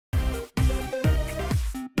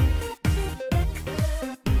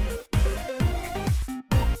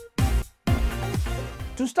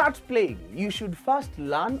To start playing, you should first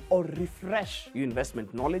learn or refresh your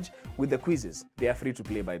investment knowledge with the quizzes. They are free to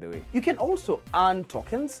play, by the way. You can also earn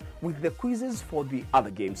tokens with the quizzes for the other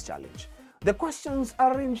games challenge. The questions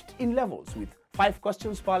are arranged in levels with 5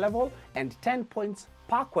 questions per level and 10 points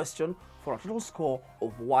per question for a total score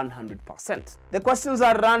of 100%. The questions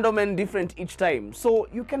are random and different each time, so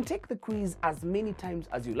you can take the quiz as many times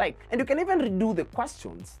as you like, and you can even redo the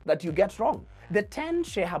questions that you get wrong. The 10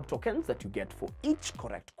 ShareHub tokens that you get for each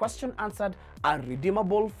correct question answered are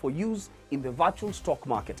redeemable for use in the virtual stock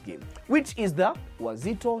market game, which is the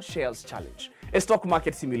Wazito Shares Challenge, a stock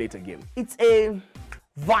market simulator game. It's a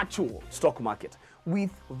virtual stock market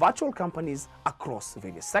with virtual companies across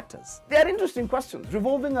various sectors. They are interesting questions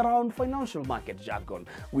revolving around financial market jargon,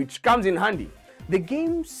 which comes in handy. The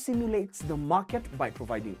game simulates the market by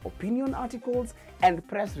providing opinion articles and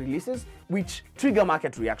press releases which trigger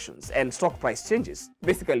market reactions and stock price changes,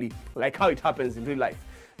 basically like how it happens in real life.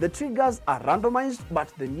 The triggers are randomized,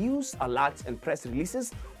 but the news, alerts, and press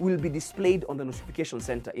releases will be displayed on the notification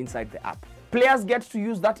center inside the app. Players get to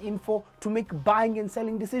use that info to make buying and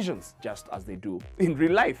selling decisions, just as they do in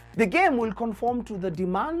real life. The game will conform to the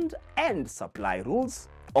demand and supply rules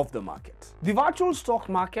of the market. The virtual stock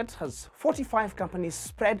market has 45 companies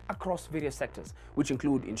spread across various sectors, which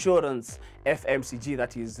include insurance, FMCG,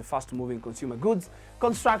 that is fast-moving consumer goods,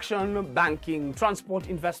 construction, banking, transport,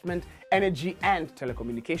 investment, energy, and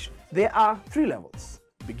telecommunication. There are 3 levels: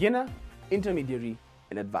 beginner, intermediary,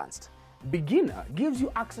 and advanced. Beginner gives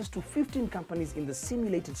you access to 15 companies in the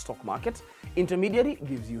simulated stock market, intermediary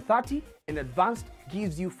gives you 30, and advanced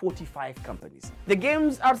gives you 45 companies. The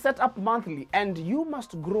games are set up monthly, and you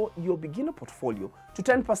must grow your beginner portfolio to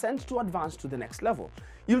 10% to advance to the next level.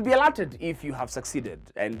 You'll be alerted if you have succeeded,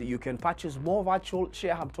 and you can purchase more virtual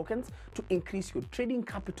ShareHub tokens to increase your trading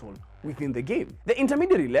capital within the game. The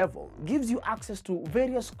intermediary level gives you access to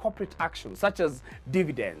various corporate actions such as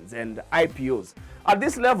dividends and IPOs. At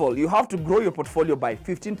this level, you have to grow your portfolio by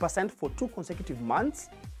 15% for 2 consecutive months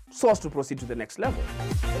so as to proceed to the next level.